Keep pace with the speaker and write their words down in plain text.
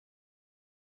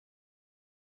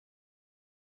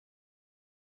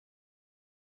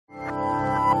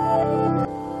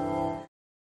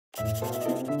During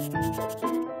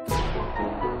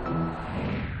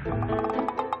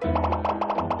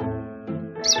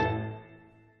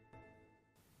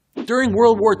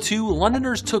World War II,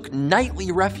 Londoners took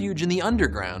nightly refuge in the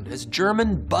underground as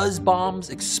German buzz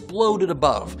bombs exploded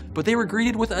above, but they were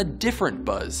greeted with a different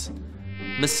buzz: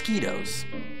 mosquitoes.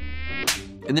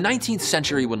 In the 19th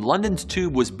century, when London's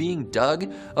tube was being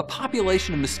dug, a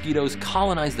population of mosquitoes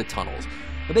colonized the tunnels.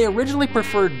 They originally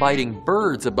preferred biting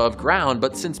birds above ground,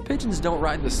 but since pigeons don't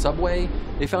ride the subway,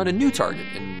 they found a new target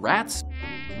in rats,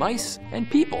 mice, and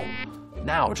people.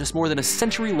 Now, just more than a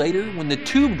century later, when the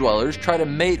tube dwellers try to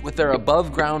mate with their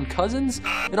above-ground cousins,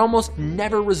 it almost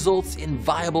never results in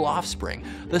viable offspring.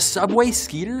 The subway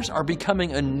skeeters are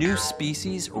becoming a new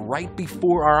species right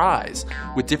before our eyes,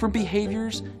 with different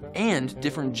behaviors and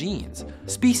different genes.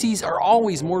 Species are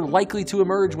always more likely to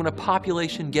emerge when a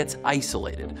population gets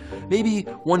isolated. Maybe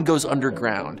one goes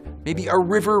underground, maybe a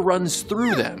river runs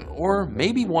through them, or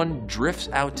maybe one drifts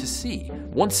out to sea.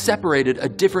 Once separated, a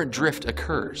different drift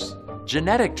occurs.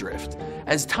 Genetic drift.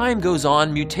 As time goes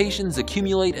on, mutations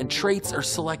accumulate and traits are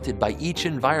selected by each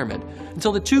environment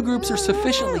until the two groups are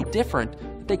sufficiently different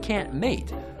that they can't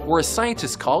mate, or as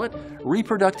scientists call it,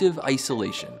 reproductive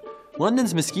isolation.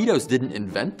 London's mosquitoes didn't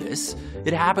invent this.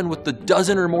 It happened with the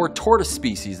dozen or more tortoise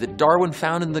species that Darwin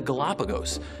found in the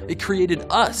Galapagos. It created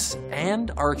us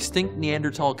and our extinct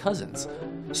Neanderthal cousins.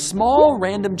 Small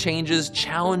random changes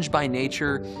challenged by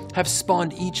nature have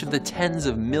spawned each of the tens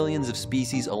of millions of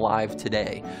species alive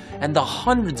today, and the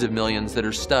hundreds of millions that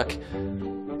are stuck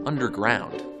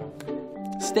underground.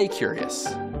 Stay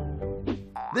curious.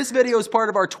 This video is part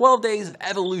of our 12 Days of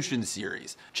Evolution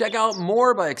series. Check out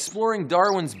more by exploring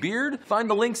Darwin's beard, find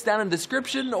the links down in the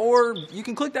description, or you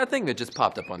can click that thing that just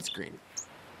popped up on screen.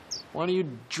 Why don't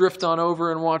you drift on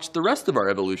over and watch the rest of our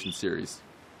evolution series?